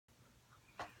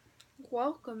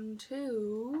welcome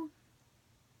to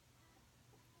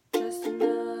Just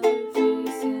Another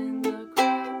Face in the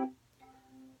Crowd.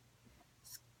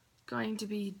 It's going to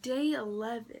be day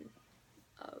 11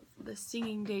 of the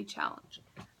Singing Day Challenge,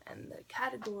 and the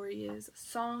category is a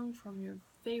song from your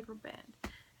favorite band.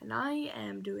 And I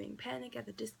am doing Panic at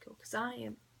the Disco because I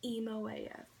am emo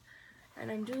AF, and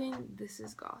I'm doing This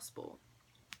Is Gospel.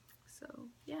 So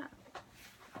yeah.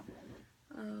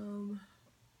 I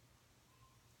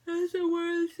doesn't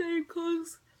wear the same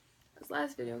clothes as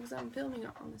last video because I'm filming it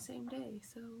on the same day,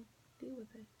 so deal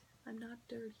with it. I'm not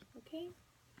dirty, okay?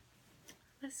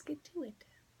 Let's get to it.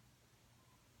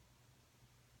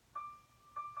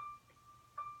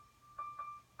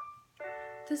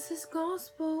 This is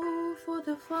gospel for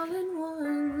the fallen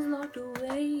ones, locked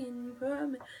away in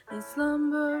permanent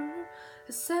slumber,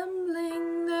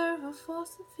 assembling their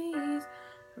philosophies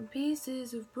from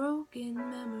pieces of broken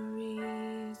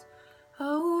memories.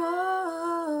 Oh,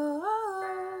 oh,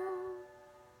 oh,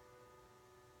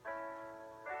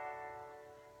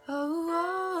 oh,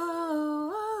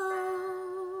 oh,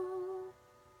 oh.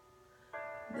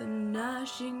 The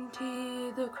gnashing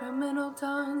teeth, the criminal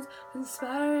tongues,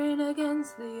 conspiring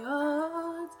against the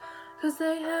odds, 'cause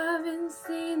they haven't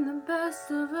seen the best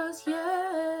of us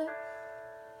yet.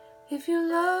 If you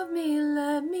love me,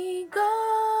 let me go.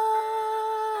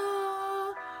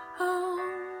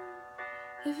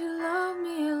 If you love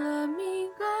me, let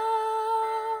me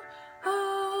go.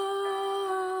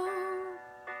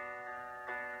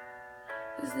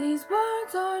 Cause these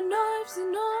words are knives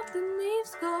and often leave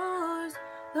scars.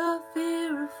 The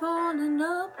fear of falling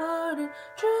apart, and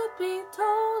truth be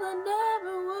told, I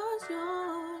never was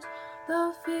yours.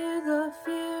 The fear of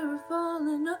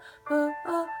falling apart. Oh,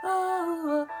 oh,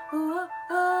 oh, oh,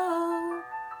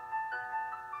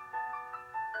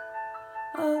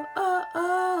 oh, oh, oh,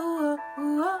 oh,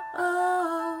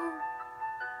 oh.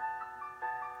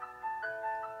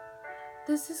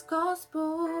 This is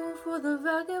gospel for the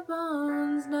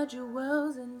vagabonds,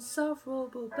 ne'er-do-wells and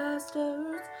insufferable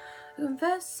bastards,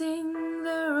 confessing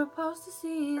their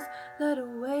apostasies, led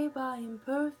away by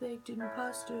imperfect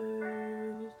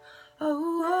impostors.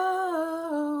 Oh,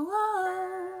 oh,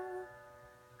 oh,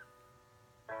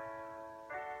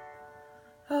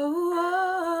 oh,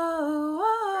 oh, oh.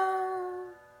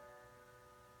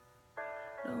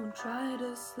 Don't try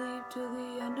to sleep till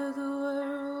the end of the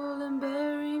world and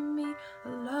bury me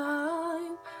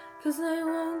alive, 'cause they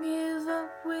won't give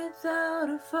up without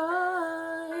a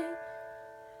fight.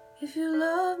 If you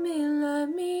love me, let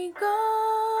me go.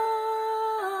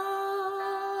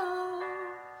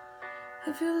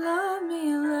 If you love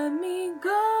me, let me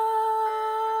go.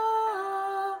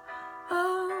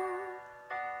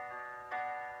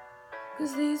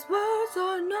 Cause these words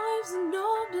are knives and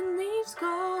often leave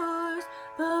scars.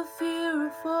 The fear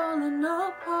of falling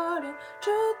apart, and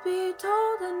truth be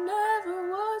told, I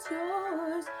never was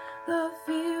yours. The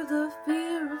fear of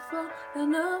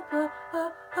falling apart.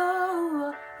 Oh,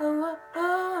 oh, oh, oh,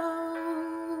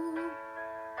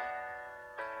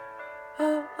 oh,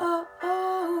 oh,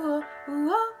 oh,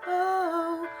 oh,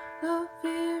 oh. The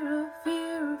fear of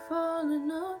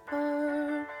falling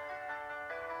apart.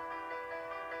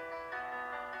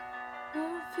 The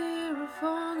fear of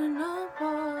falling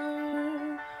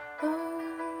apart. Oh,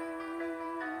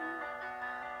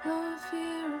 the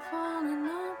fear of falling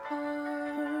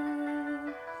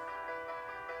apart.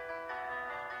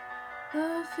 The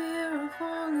fear of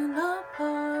falling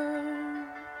apart.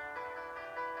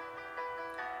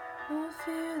 The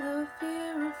fear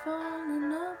of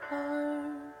falling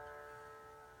apart.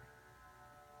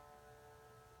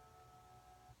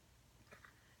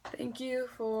 Thank you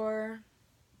for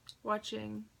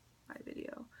watching my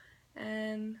video,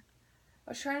 and I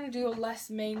was trying to do a less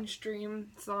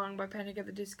mainstream song by Panic at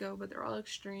the Disco, but they're all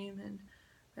extreme and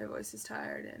my voice is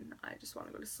tired and I just want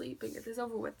to go to sleep and get this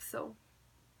over with. So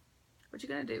what you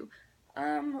gonna do?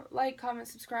 Like, comment,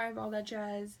 subscribe, all that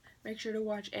jazz. Make sure to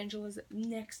watch Angela's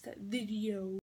next video.